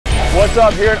What's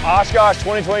up here at Oshkosh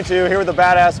 2022, here with the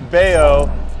badass Bayo,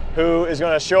 who is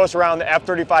going to show us around the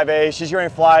F-35A. She's going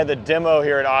to fly the demo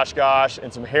here at Oshkosh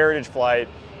in some heritage flight,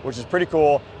 which is pretty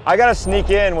cool. I got to sneak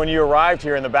in when you arrived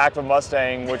here in the back of a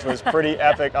Mustang, which was pretty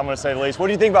epic, I'm going to say the least. What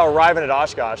do you think about arriving at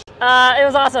Oshkosh? It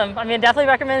was awesome. I mean, definitely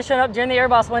recommend showing up during the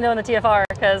Airboss window in the TFR,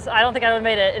 because I don't think I would have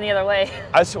made it any other way.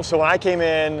 So when I came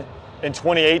in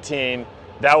 2018,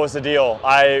 that was the deal.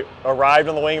 I arrived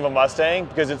on the wing of a Mustang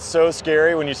because it's so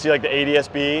scary when you see like the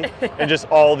ADS-B and just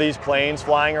all these planes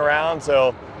flying around.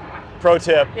 So pro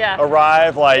tip,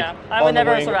 arrive like I would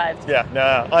never have survived. Yeah,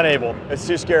 no, unable. It's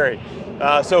too scary.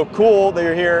 So cool that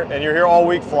you're here and you're here all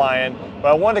week flying. But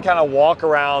I wanted to kind of walk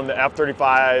around the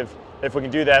F-35 if we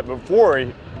can do that. Before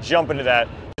we jump into that,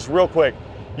 just real quick,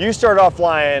 you started off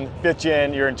flying 5th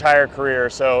gen your entire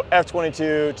career. So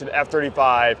F-22 to the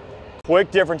F-35.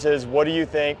 Quick differences, what do you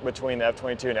think between the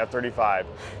F-22 and F-35?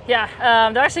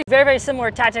 Yeah, they're actually very, very similar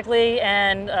tactically,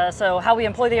 and so how we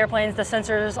employ the airplanes, the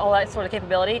sensors, all that sort of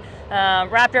capability.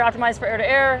 Raptor optimized for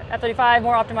air-to-air, F-35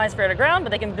 more optimized for air-to-ground, but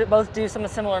they can both do some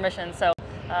similar missions. So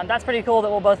that's pretty cool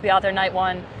that we'll both be out there night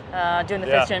one doing the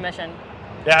 5th gen mission.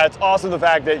 Yeah, it's awesome the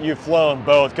fact that you've flown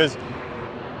both, because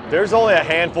there's only a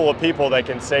handful of people that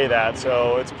can say that,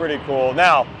 so it's pretty cool.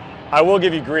 Now, I will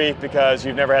give you grief because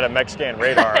you've never had a Mexican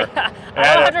radar.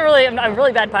 I'm a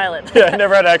really bad pilot. Yeah, I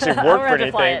never had to actually work for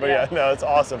anything, but yeah, no, it's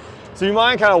awesome. So you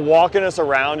mind kind of walking us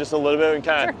around just a little bit and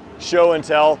kind of show and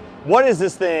tell, what is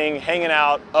this thing hanging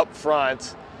out up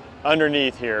front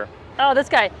underneath here? Oh, this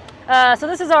guy. So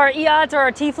this is our EOTS, or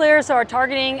our T-FLIR, so our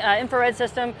targeting infrared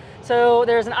system. So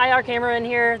there's an IR camera in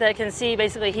here that can see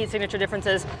basically heat signature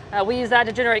differences. We use that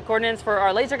to generate coordinates for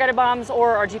our laser guided bombs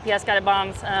or our GPS guided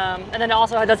bombs. And then it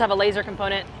also does have a laser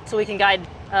component so we can guide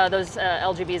those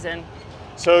LGBs in.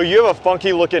 So you have a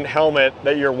funky looking helmet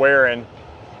that you're wearing.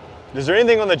 Is there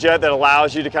anything on the jet that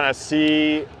allows you to kind of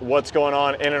see what's going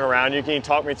on in and around you? Can you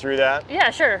talk me through that? Yeah,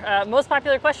 sure. Most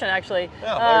popular question, actually.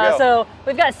 Yeah, so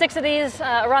we've got 6 of these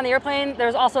around the airplane.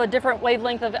 There's also a different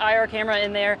wavelength of IR camera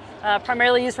in there,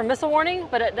 primarily used for missile warning,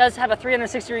 but it does have a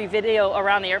 360-degree video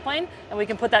around the airplane, and we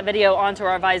can put that video onto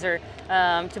our visor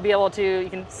to be able to, you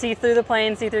can see through the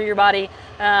plane, see through your body.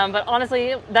 But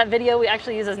honestly, that video we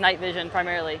actually use as night vision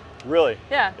primarily. Really?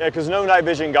 Yeah. Yeah, because no night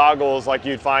vision goggles like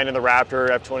you'd find in the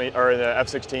Raptor, F-20, or in the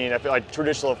F-16, like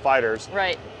traditional fighters.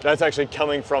 Right. That's actually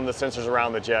coming from the sensors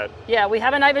around the jet. Yeah, we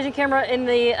have a night vision camera in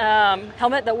the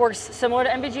helmet that works similar to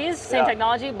NVG's, same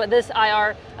technology, but this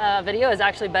IR video is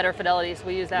actually better fidelity, so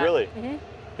we use that. Really?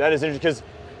 That is interesting, because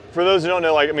for those who don't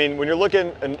know, like, I mean, when you're looking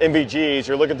at NVGs,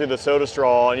 you're looking through the soda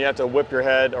straw and you have to whip your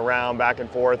head around back and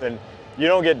forth, and you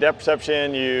don't get depth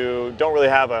perception, you don't really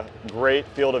have a great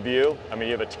field of view. I mean,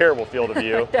 you have a terrible field of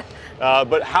view.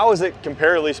 But how is it,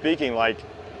 comparatively speaking, like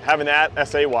having that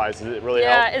SA-wise, does it really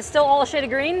help? Yeah, it's still all a shade of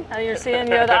green. You're seeing,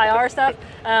 the IR stuff.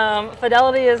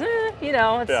 Fidelity is,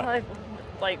 it's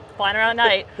like flying around at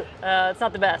night. It's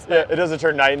not the best. But yeah, it doesn't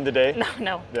turn night into day?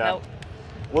 No.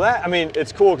 Well, I mean,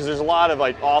 it's cool because there's a lot of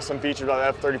like awesome features about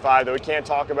the F-35 that we can't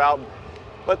talk about.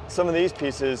 But some of these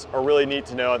pieces are really neat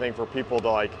to know, I think, for people to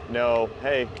like know,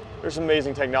 hey, there's some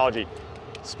amazing technology.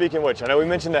 Speaking of which, I know we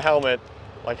mentioned the helmet.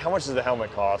 Like, how much does the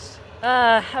helmet cost?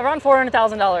 Around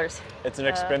 $400,000. It's an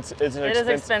expensive. It is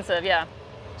expensive, yeah.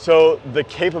 So the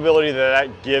capability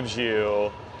that gives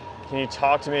you, can you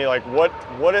talk to me like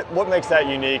what makes that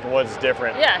unique and what's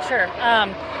different? Yeah, sure.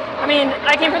 I mean,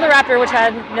 I came from the Raptor, which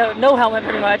had no helmet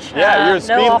pretty much. Yeah, you're a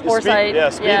speed, no off-bore sight.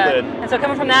 speed lid. And so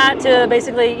coming from that to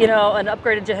basically, an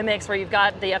upgraded JHMX where you've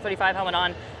got the F-35 helmet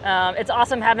on, it's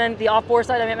awesome having the off-bore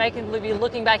sight. I mean, I can be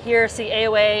looking back here, see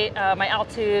AOA, my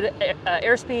altitude,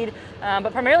 airspeed,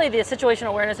 but primarily the situational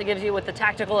awareness it gives you with the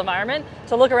tactical environment.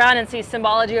 So look around and see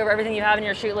symbology of everything you have in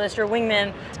your shoot list, your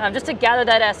wingman, just to gather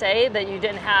that SA that you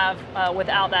didn't have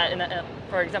without that,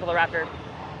 for example, the Raptor.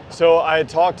 So I had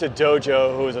talked to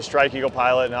Dojo, who is a Strike Eagle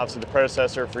pilot and obviously the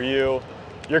predecessor for you.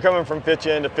 You're coming from 5th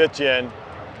gen to 5th gen.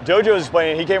 Dojo was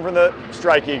explaining, he came from the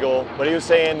Strike Eagle, but he was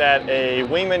saying that a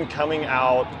wingman coming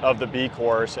out of the B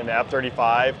course in the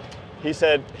F-35, he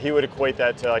said he would equate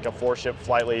that to like a 4-ship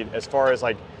flight lead as far as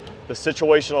like the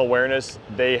situational awareness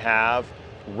they have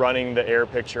running the air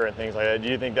picture and things like that. Do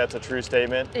you think that's a true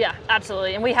statement? Yeah,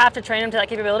 absolutely. And we have to train them to that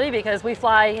capability because we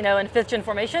fly, in 5th gen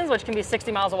formations, which can be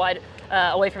 60 miles wide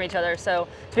away from each other. So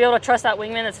to be able to trust that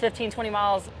wingman that's 15, 20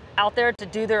 miles out there to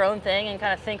do their own thing and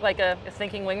kind of think like a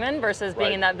thinking wingman versus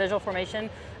being in that visual formation,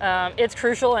 it's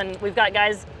crucial. And we've got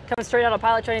guys coming straight out of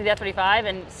pilot training to the F-35,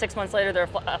 and 6 months later they're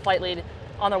a flight lead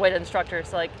on their way to instructor.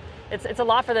 So like, it's a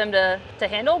lot for them to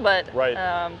handle, but Right.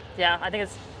 yeah, I think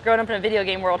it's growing up in a video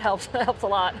game world helps a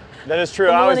lot. That is true.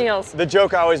 The millennials. The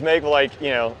joke I always make, like,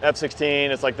 you know, F16,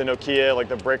 it's like the Nokia, like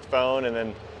the brick phone, and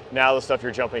then now the stuff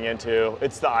you're jumping into,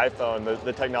 it's the iPhone.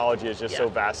 The technology is just so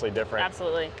vastly different.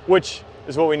 Absolutely. Which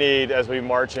is what we need as we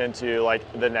march into like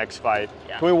the next fight.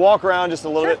 Yeah. Can we walk around just a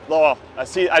little Sure. bit?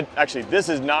 Oh, actually, this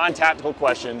is non-tactical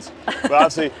questions, but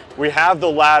obviously we have the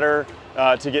ladder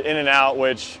to get in and out,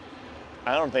 which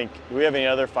I don't think, do we have any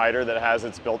other fighter that has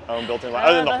its own built-in ladder,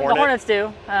 other than the Hornet? The Hornets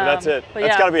do. But that's it. But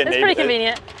That's yeah, gotta be a it's Navy. pretty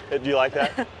convenient. Do you like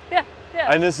that? Yeah,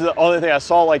 yeah. And this is the only thing I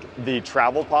saw, like the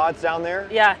travel pods down there.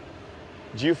 Yeah,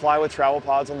 Do you fly with travel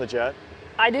pods on the jet?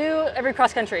 I do every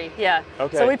cross country, yeah.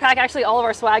 Okay. So we pack actually all of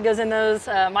our swag goes in those,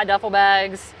 my duffel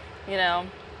bags, you know.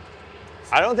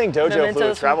 I don't think Dojo flew Mementos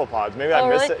with travel pods. Maybe I Oh,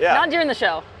 missed really? it. Yeah. Not during the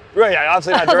show. Right, yeah,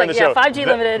 obviously not I was during like, the show. yeah, 5G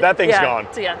limited. That thing's yeah. gone.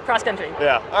 So yeah, cross country.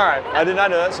 Yeah, all right. I did not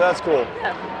know that, so that's cool.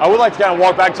 Yeah. I would like to kind of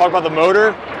walk back, talk about the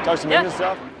motor, talk some Yeah. engine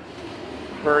stuff.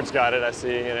 Bird's got it, I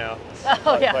see, you know.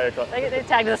 Oh yeah, Play across. they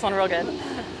tagged this one real good.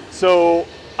 So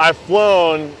I've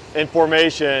flown in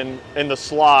formation in the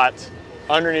slot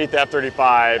underneath the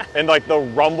F-35, and like the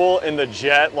rumble in the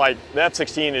jet, like the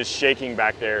F-16 is shaking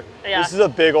back there. Yeah. This is a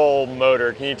big old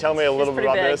motor. Can you tell me a little bit pretty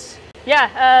about big. this?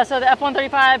 Yeah, so the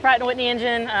F-135 Pratt & Whitney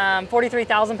engine,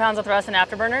 43,000 pounds of thrust and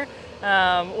afterburner,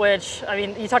 which, I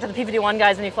mean, you talk to the P-51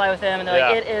 guys when you fly with them, and they're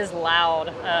like, it is loud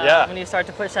when you start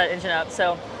to push that engine up.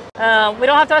 So we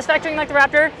don't have thrust vectoring like the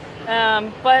Raptor,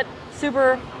 but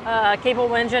super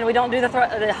capable engine. We don't do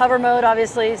the hover mode,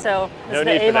 obviously, so this is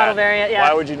the A model variant. Yeah.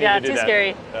 Why would you need to do too that?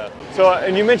 scary. Yeah. So,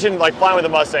 and you mentioned like flying with a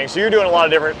Mustang. So you're doing a lot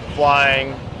of different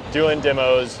flying, doing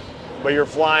demos, but you're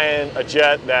flying a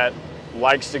jet that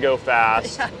likes to go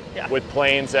fast Yeah. with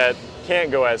planes that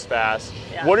can't go as fast.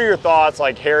 Yeah. What are your thoughts,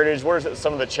 like Heritage, what are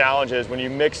some of the challenges when you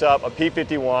mix up a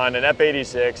P-51, an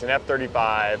F-86, an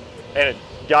F-35, and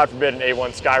God forbid an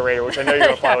A-1 Skyraider, which I know you're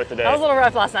gonna fly with today. That was a little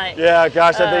rough last night. Yeah,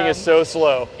 gosh, that thing is so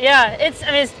slow. Yeah, it's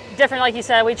different, like you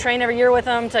said. We train every year with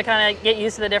them to kind of get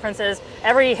used to the differences.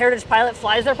 Every Heritage pilot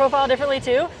flies their profile differently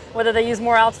too, whether they use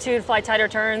more altitude, fly tighter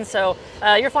turns. So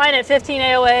you're flying at 15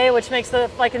 AOA, which makes the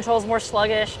flight controls more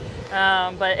sluggish.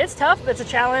 But it's tough, it's a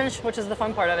challenge, which is the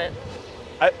fun part of it.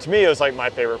 To me, it was like my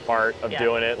favorite part of Yeah.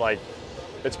 doing it. Like,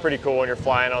 it's pretty cool when you're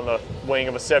flying on the wing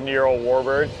of a 70-year-old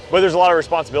warbird. But there's a lot of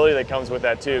responsibility that comes with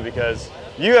that too, because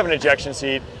you have an ejection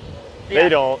seat, Yeah. they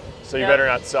don't, so you Yep. better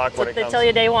not suck when it They comes. tell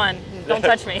you day one, don't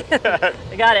touch me. I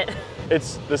got it.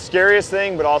 It's the scariest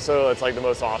thing, but also it's like the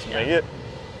most awesome thing.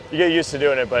 You get used to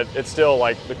doing it, but it's still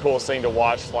like the coolest thing to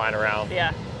watch flying around.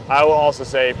 Yeah. I will also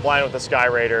say flying with the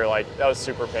Skyraider, like that was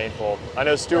super painful. I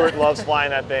know Stuart loves flying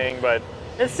that thing, but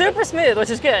It's super smooth, which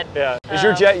is good. yeah. Is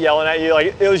your jet yelling at you?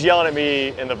 Like it was yelling at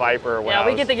me in the Viper when Yeah, I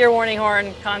we was... get the gear warning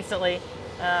horn constantly.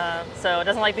 So it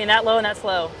doesn't like being that low and that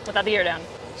slow without the gear down.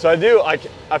 So I do, like,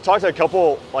 I've talked to a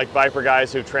couple like Viper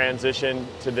guys who've transitioned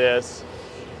to this.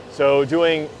 So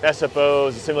doing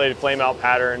SFOs, simulated flame out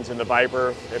patterns in the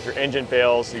Viper, if your engine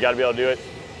fails, you gotta be able to do it.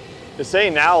 To say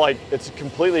now, like, it's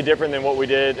completely different than what we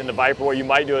did in the Viper, what you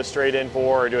might do a straight in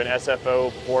for or do an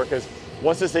SFO for, because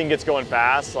once this thing gets going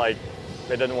fast, like,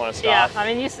 it doesn't want to stop. Yeah,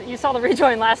 I mean, you saw the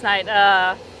rejoin last night,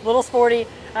 little sporty.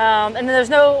 And then there's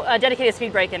no dedicated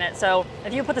speed brake in it. So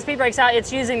if you put the speed brakes out,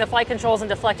 it's using the flight controls and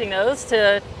deflecting those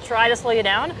to try to slow you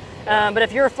down. But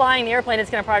if you're flying the airplane, it's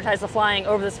going to prioritize the flying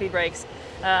over the speed brakes.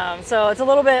 So it's a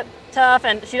little bit tough,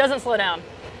 and she doesn't slow down.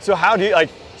 So how do you, like,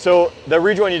 so the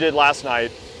rejoin you did last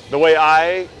night, the way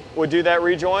I would do that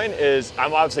rejoin is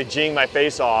I'm obviously G'ing my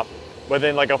face off, but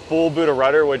then like a full boot of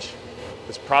rudder, which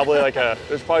is probably like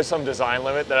there's probably some design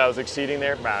limit that I was exceeding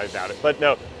there. I doubt it. But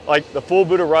no, like the full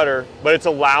boot of rudder, but it's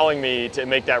allowing me to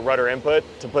make that rudder input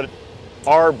to put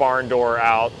our barn door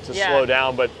out to slow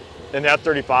down. But in the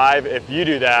F-35, if you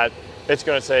do that, it's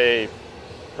going to say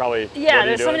probably Yeah,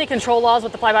 there's so many control laws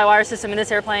with the fly-by-wire system in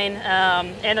this airplane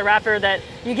and the Raptor that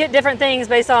you get different things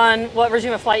based on what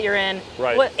regime of flight you're in,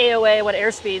 what AOA, what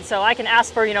airspeed. So I can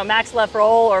ask for, max left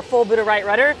roll or full boot of right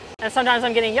rudder, and sometimes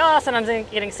I'm getting yaw, sometimes I'm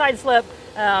getting side slip.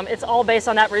 It's all based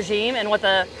on that regime, and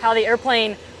how the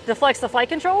airplane deflects the flight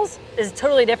controls is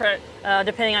totally different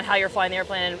depending on how you're flying the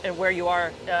airplane and where you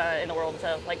are in the world.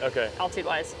 So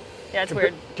altitude-wise, yeah, it's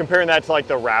weird. Comparing that to like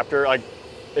the Raptor, like.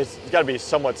 It's got to be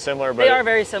somewhat similar, but they are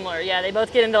very similar. Yeah, they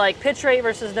both get into like pitch rate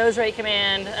versus nose rate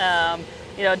command.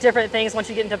 Different things once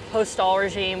you get into post stall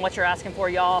regime, what you're asking for,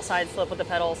 yaw, side slip with the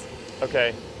pedals.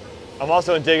 Okay, I'm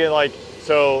also digging like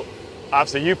so.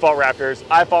 Obviously, you fought Raptors.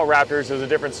 I fought Raptors. It was a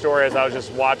different story as I was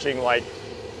just watching, like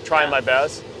trying my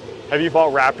best. Have you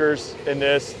fought Raptors in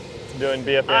this doing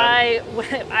BFM?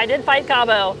 I did fight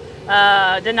Cabo.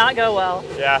 Did not go well.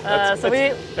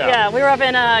 Yeah. We were up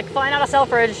in flying out of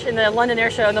Selfridge in the London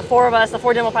Air Show, and the four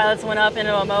demo pilots went up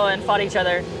into Omoa and fought each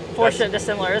other. Fortunate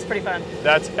dissimilar. It was pretty fun.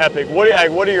 That's epic. What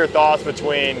are your thoughts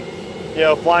between,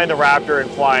 flying the Raptor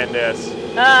and flying this?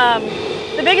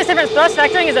 The biggest difference, thrust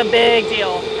vectoring is a big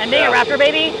deal. And being a Raptor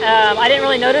baby, I didn't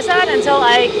really notice that until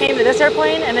I came to this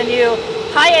airplane, and then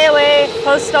high AOA,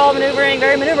 post-stall maneuvering,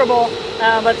 very maneuverable,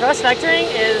 but thrust vectoring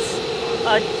is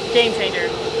a game changer.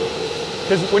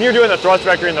 Because when you're doing the thrust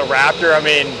vector in the Raptor, I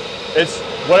mean, it's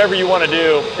whatever you want to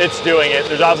do, it's doing it.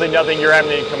 There's obviously nothing you're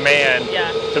having to command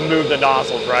to move the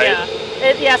nozzles, right?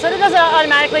 So it does it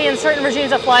automatically in certain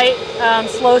regimes of flight,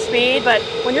 slow speed, but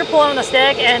when you're pulling on the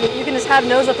stick and you can just have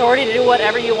nose authority to do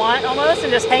whatever you want almost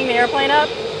and just hang the airplane up,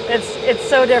 it's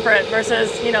so different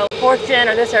versus, 4th gen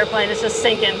or this airplane, it's just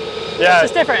sinking. Yeah.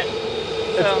 It's just different.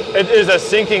 It is a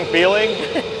sinking feeling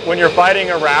when you're fighting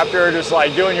a Raptor, just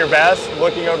like doing your best,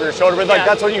 looking over your shoulder, but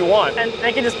that's what you want. And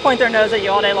they can just point their nose at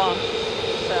you all day long.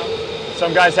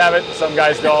 Some guys have it, some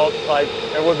guys don't.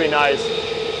 It would be nice.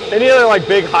 Any other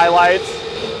big highlights?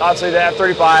 Obviously the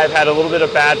F-35 had a little bit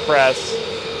of bad press.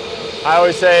 I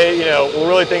always say, we're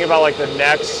really thinking about the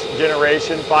next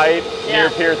generation fight,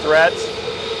 near-peer threats.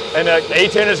 And the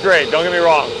A-10 is great, don't get me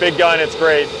wrong. Big gun, it's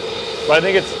great. But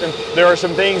I think there are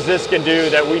some things this can do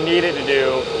that we need it to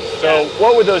do. So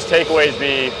what would those takeaways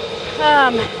be?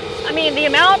 I mean, the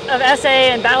amount of SA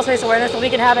and battle space awareness that we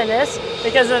can have in this,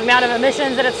 because of the amount of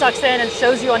emissions that it sucks in and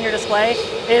shows you on your display,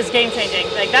 is game changing.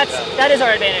 That is our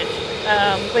advantage.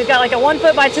 We've got a 1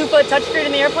 foot by 2 foot touchscreen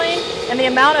in the airplane, and the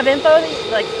amount of info,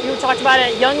 you talked about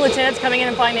it, young lieutenants coming in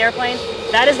and flying the airplane,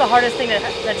 that is the hardest thing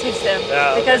that teach them,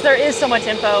 because there is so much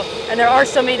info, and there are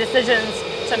so many decisions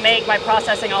to make by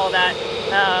processing all of that.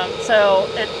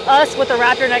 Us with the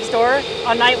Raptor next door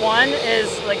on night 1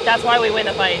 is that's why we win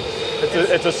the fight.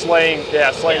 It's a slaying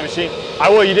machine.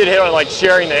 You did hit on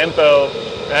sharing the info,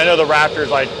 and I know the Raptor's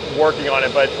working on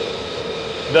it, but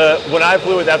when I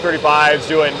flew with F-35s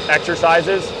doing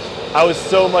exercises, I was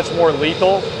so much more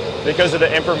lethal because of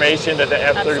the information that the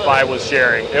F-35 was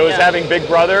sharing. It was having big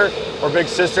brother or big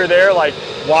sister there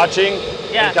watching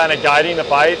and kind of guiding the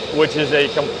fight, which is a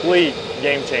complete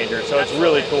game changer. So it's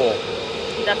really cool.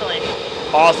 Definitely.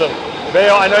 Awesome.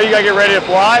 Bayo, I know you gotta get ready to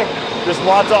fly. Just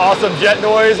lots of awesome jet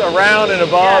noise around and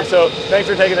above. So thanks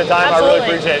for taking the time. Absolutely. I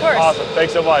really appreciate it. Awesome.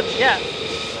 Thanks so much. Yeah.